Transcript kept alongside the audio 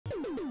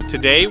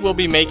Today we'll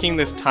be making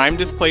this time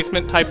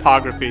displacement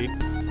typography,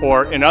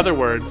 or in other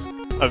words,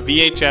 a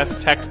VHS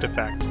text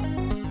effect.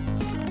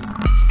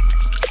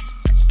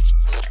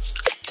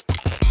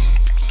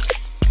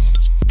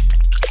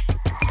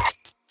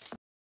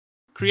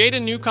 Create a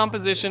new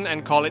composition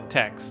and call it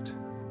text.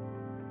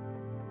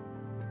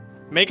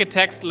 Make a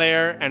text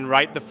layer and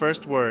write the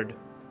first word,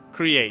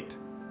 create.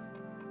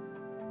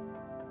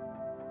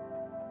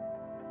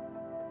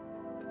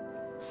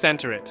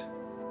 Center it.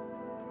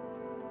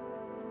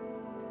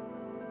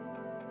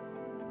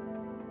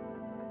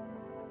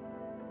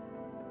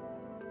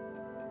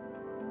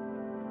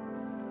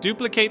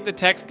 Duplicate the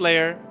text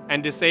layer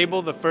and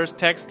disable the first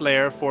text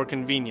layer for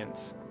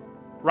convenience.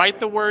 Write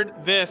the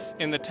word "this"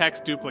 in the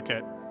text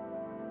duplicate.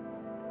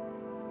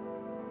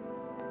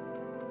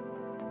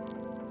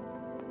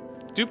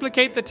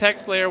 Duplicate the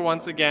text layer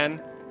once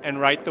again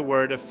and write the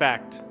word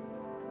 "effect."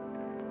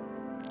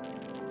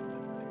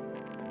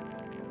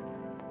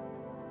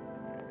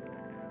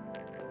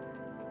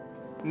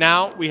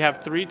 Now we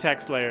have 3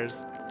 text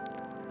layers.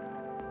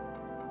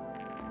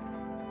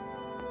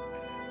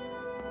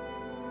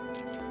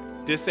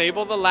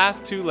 Disable the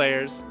last 2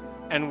 layers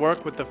and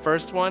work with the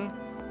first one.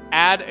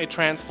 Add a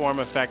transform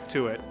effect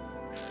to it.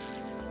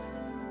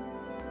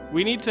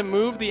 We need to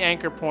move the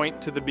anchor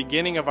point to the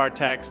beginning of our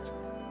text,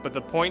 but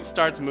the point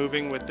starts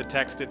moving with the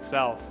text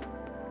itself.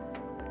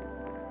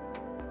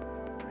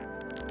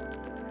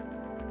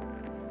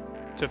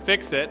 To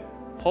fix it,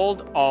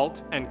 hold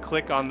Alt and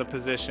click on the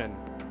position.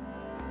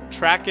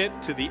 Track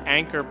it to the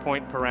anchor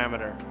point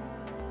parameter.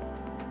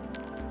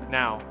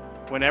 Now,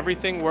 when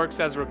everything works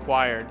as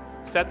required,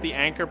 set the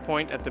anchor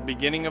point at the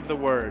beginning of the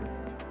word.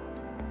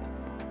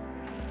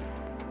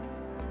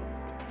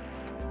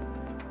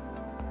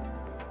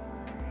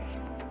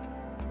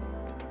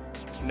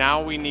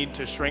 Now we need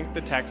to shrink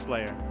the text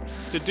layer.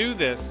 To do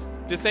this,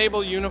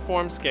 disable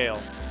uniform scale.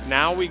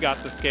 Now we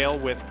got the scale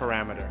width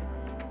parameter.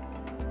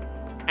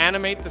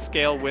 Animate the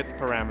scale width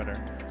parameter.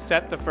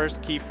 Set the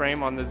first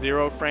keyframe on the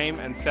 0 frame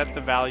and set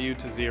the value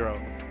to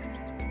 0.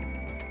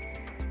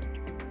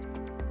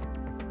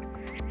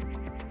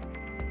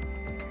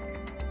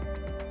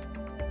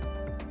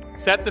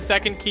 Set the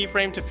second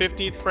keyframe to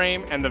 50th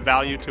frame and the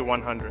value to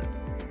 100.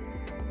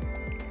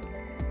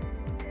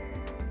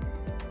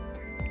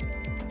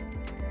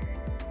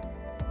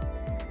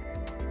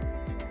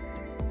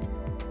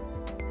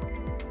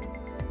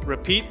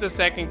 Repeat the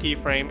second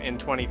keyframe in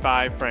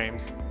 25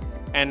 frames,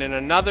 and in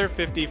another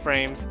 50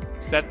 frames,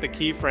 set the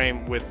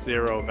keyframe with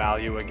 0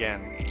 value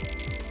again.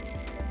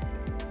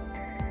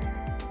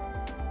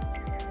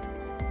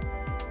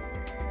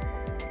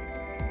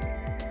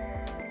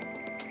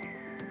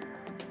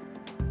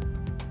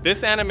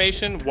 This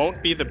animation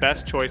won't be the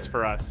best choice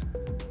for us,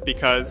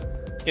 because,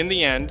 in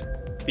the end,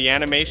 the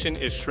animation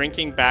is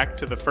shrinking back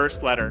to the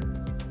first letter,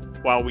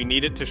 while we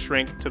need it to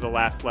shrink to the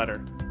last letter.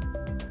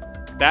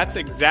 That's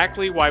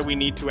exactly why we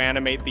need to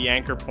animate the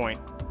anchor point,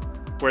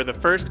 where the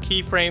first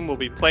keyframe will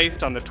be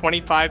placed on the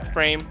 25th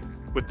frame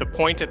with the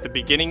point at the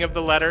beginning of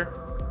the letter,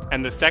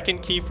 and the second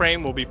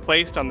keyframe will be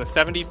placed on the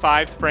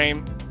 75th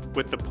frame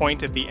with the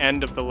point at the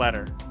end of the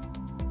letter.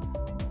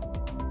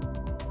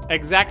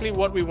 Exactly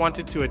what we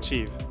wanted to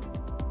achieve.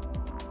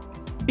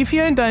 If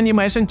you're into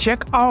animation,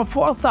 check our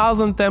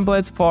 4000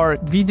 templates for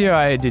video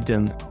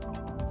editing.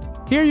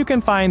 Here you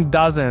can find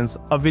dozens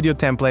of video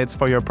templates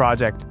for your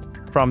project,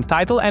 from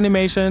title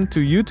animation to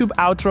YouTube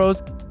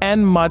outros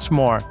and much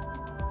more.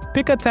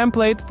 Pick a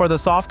template for the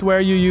software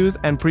you use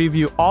and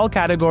preview all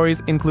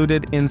categories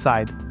included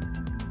inside.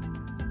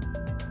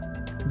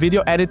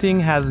 Video editing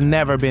has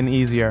never been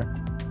easier.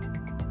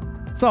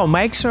 So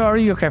make sure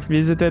you have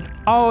visited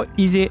our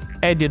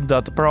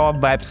easyedit.pro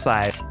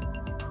website.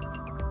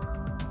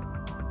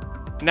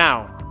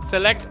 Now,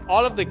 select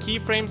all of the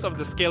keyframes of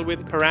the scale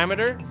width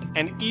parameter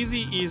and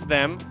easy ease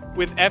them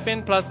with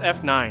Fn plus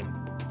F9.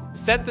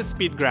 Set the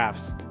speed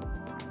graphs.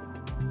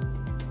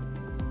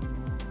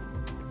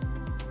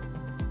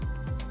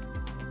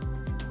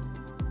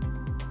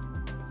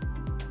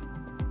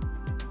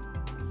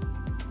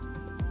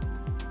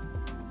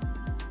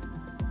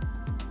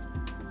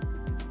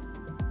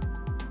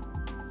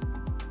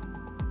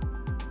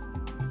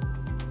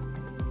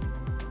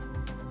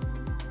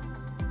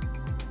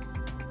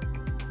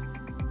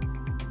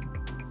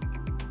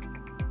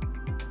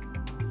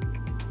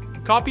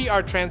 Copy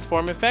our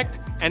transform effect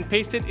and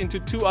paste it into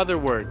 2 other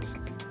words.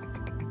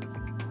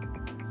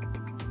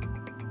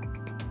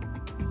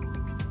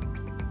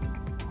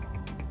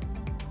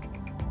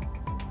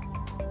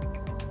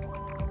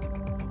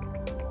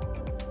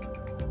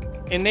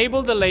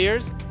 Enable the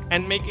layers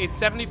and make a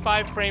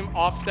 75 frame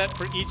offset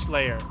for each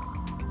layer.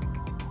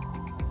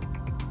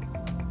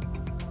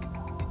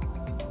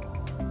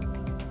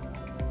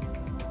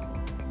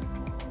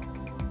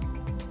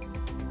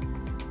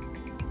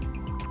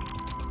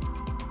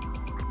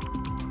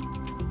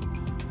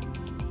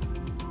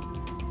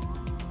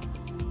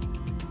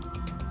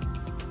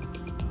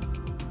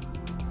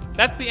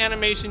 That's the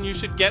animation you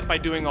should get by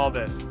doing all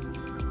this.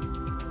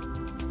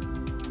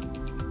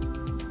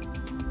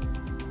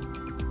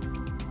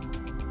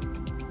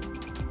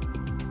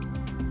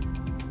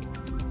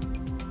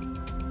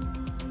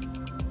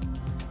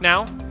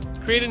 Now,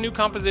 create a new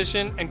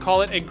composition and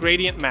call it a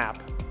gradient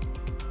map.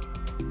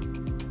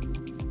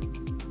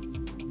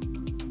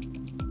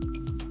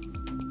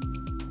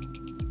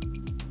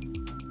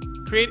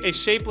 Create a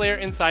shape layer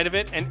inside of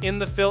it, and in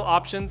the fill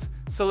options,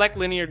 select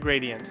linear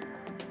gradient.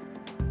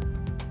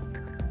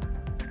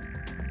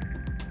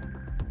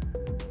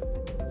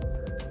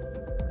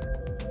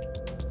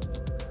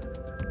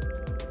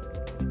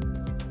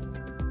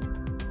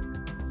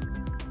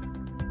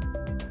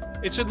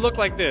 It should look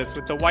like this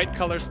with the white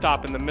color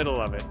stop in the middle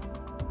of it.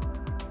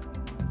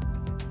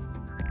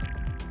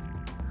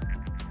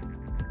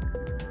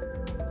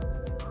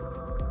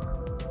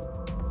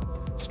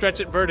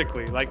 Stretch it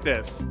vertically like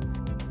this.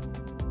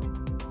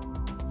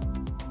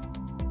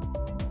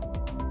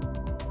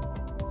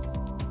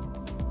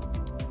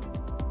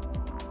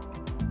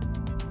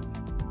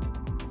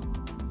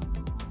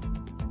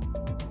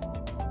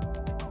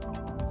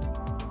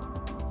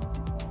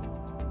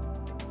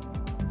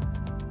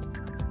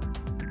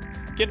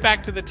 Get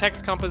back to the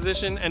text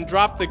composition and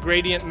drop the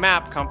gradient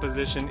map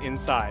composition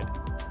inside.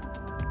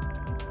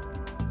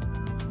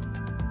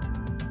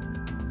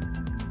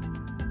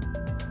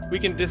 We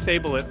can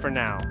disable it for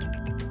now.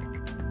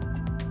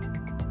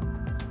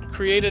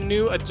 Create a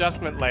new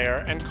adjustment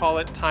layer and call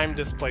it time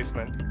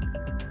displacement.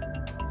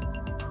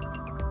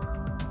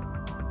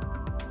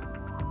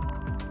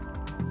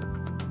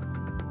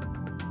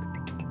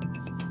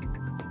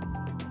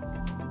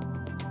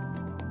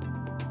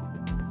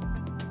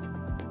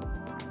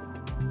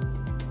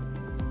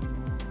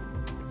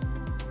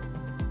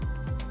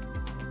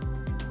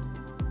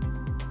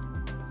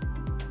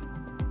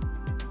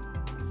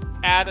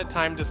 Add a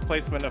time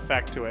displacement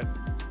effect to it.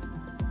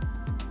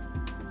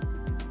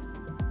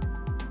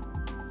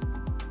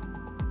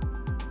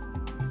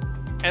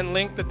 And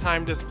link the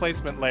time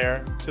displacement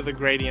layer to the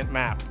gradient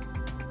map.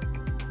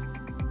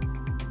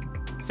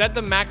 Set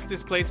the max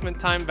displacement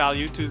time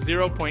value to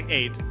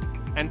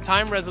 0.8 and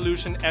time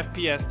resolution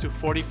FPS to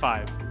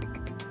 45.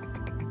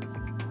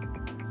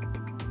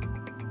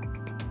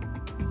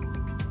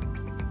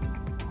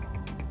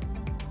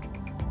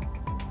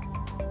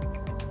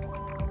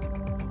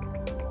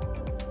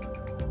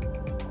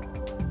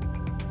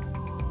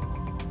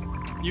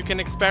 You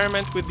can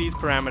experiment with these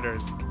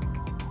parameters.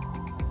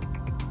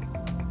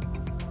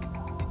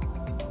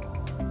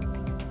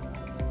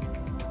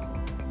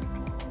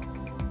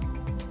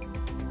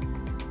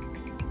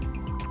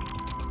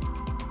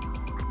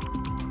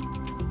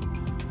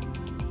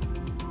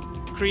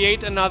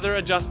 Create another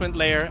adjustment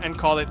layer and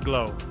call it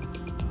glow.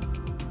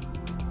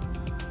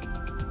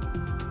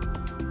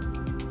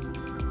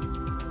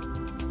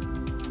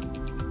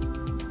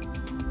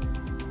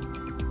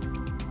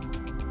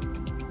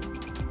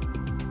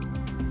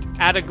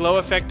 Add a glow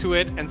effect to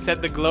it and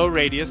set the glow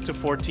radius to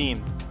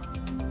 14.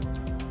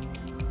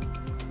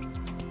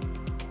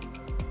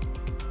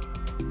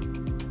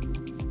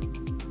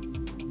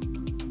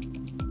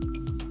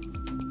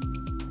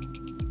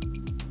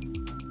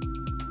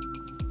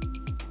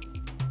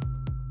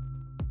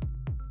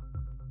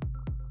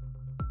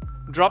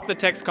 Drop the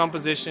text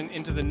composition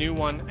into the new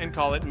one and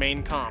call it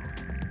main comp.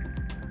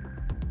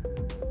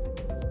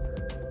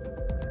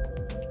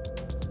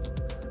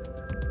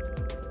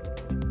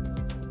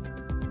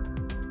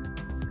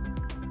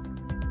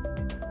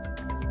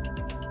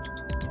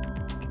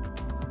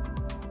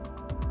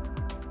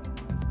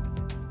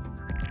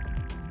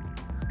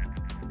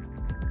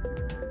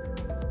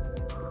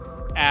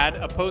 Add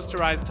a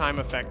posterized time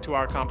effect to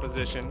our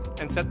composition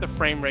and set the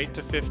frame rate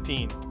to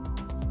 15.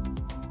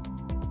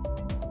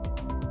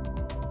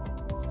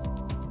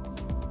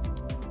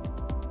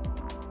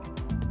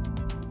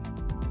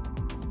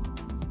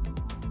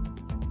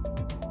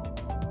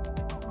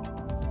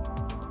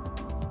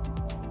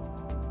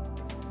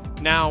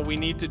 Now we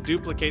need to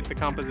duplicate the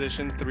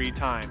composition 3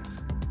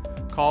 times.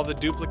 Call the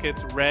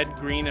duplicates red,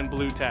 green, and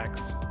blue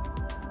text.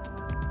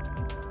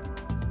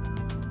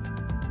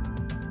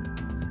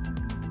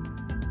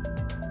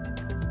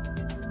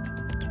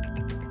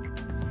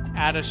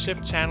 Add a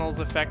shift channels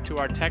effect to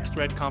our text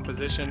red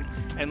composition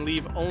and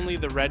leave only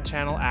the red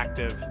channel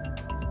active.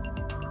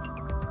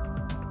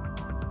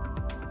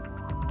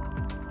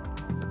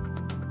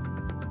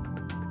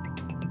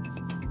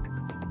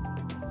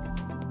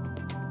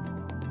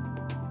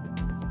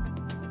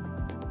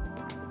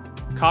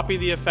 Copy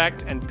the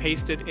effect and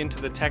paste it into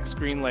the text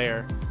green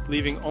layer,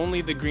 leaving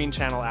only the green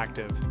channel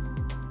active.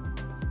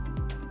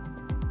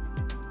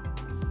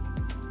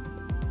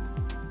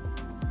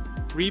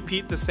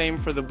 Repeat the same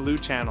for the blue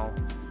channel.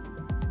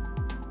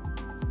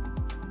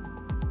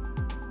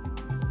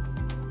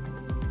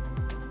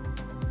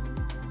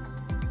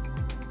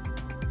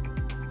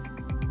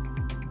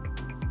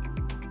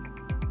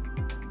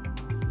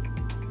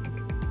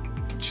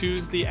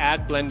 Choose the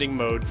Add Blending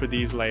mode for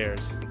these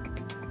layers.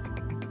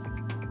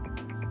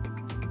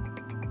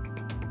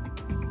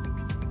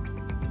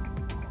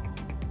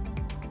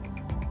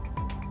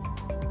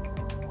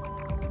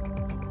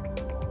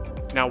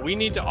 Now we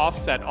need to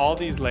offset all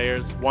these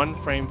layers 1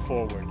 frame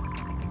forward.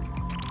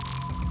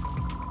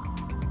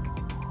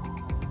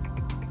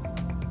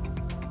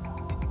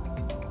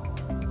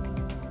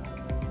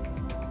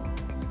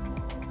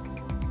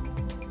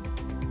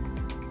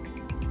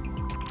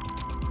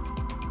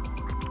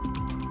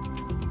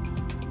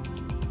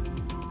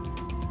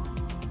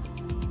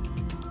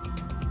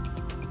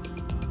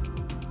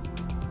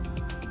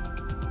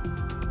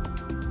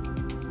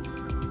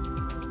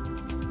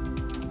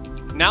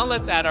 Now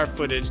let's add our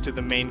footage to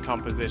the main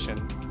composition.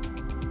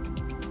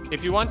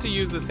 If you want to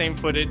use the same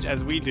footage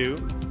as we do,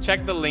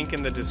 check the link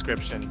in the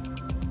description.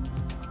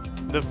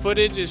 The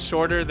footage is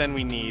shorter than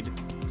we need,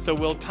 so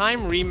we'll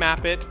time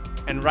remap it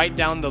and write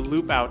down the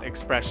loop out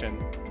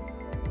expression.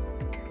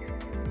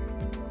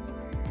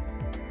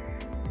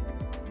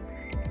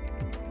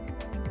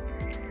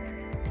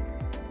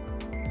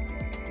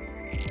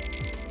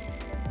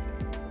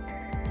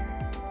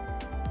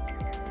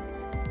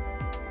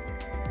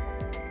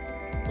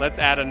 Let's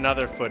add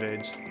another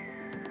footage.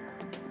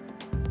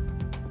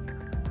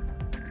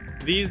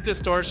 These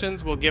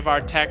distortions will give our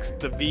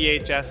text the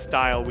VHS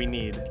style we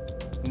need.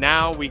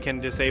 Now we can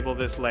disable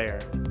this layer.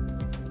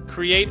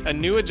 Create a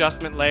new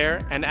adjustment layer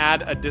and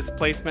add a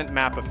displacement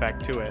map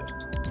effect to it.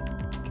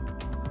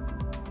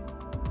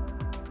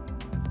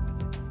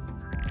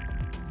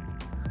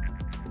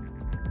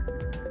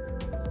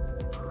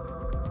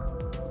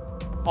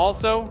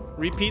 Also,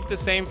 repeat the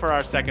same for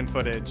our second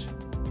footage.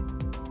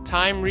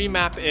 Time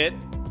remap it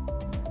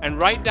and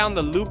write down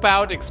the loop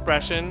out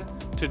expression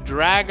to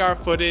drag our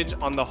footage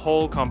on the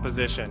whole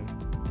composition.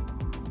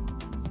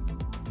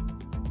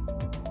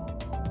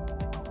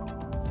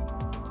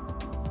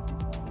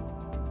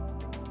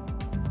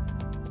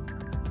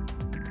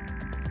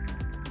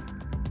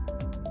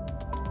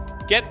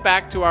 Get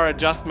back to our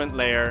adjustment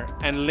layer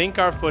and link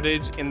our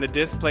footage in the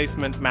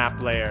displacement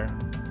map layer.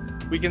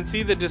 We can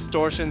see the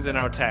distortions in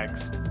our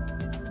text.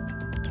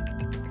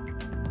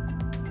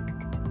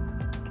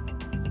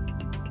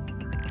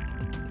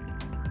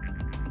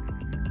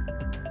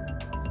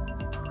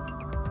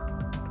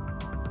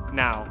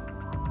 Now,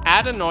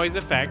 add a noise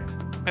effect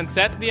and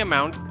set the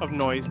amount of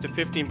noise to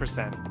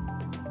 15%.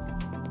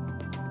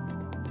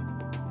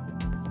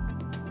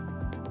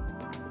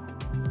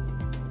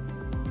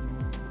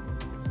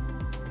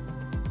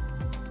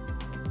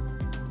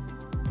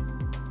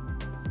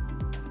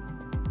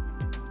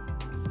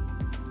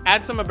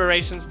 Add some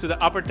aberrations to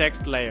the upper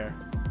text layer.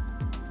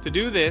 To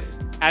do this,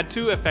 add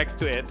two effects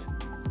to it: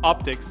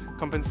 optics,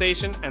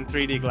 compensation, and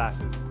 3D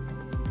glasses.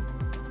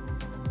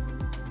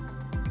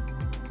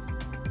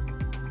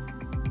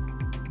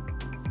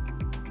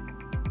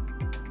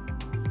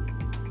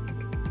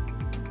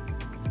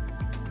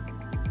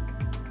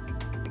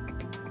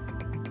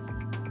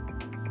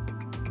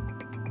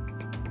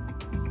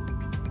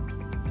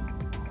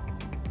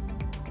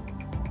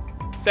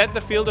 Set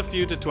the field of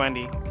view to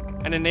 20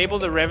 and enable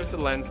the revisit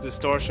lens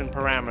distortion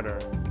parameter.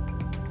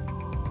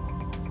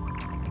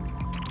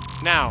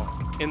 Now,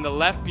 in the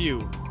left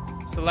view,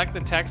 select the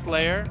text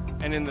layer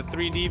and in the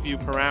 3D view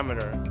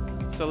parameter,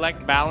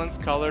 select balance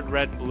colored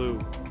red-blue.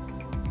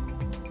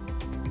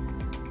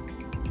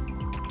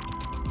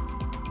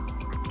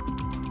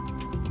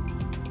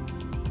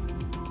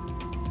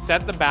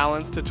 Set the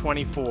balance to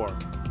 24.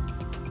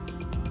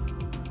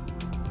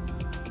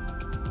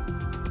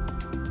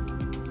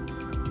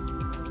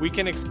 We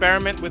can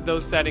experiment with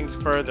those settings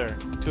further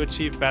to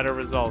achieve better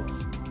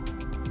results.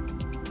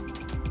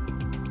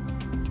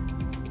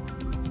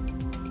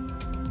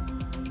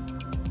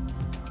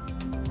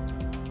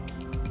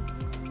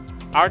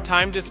 Our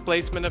time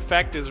displacement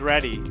effect is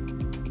ready.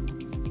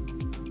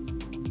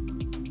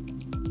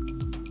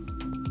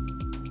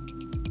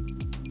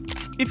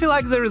 If you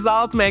like the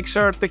result, make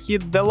sure to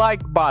hit the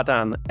like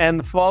button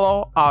and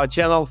follow our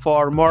channel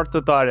for more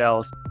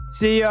tutorials.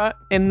 See you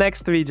in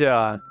next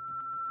video.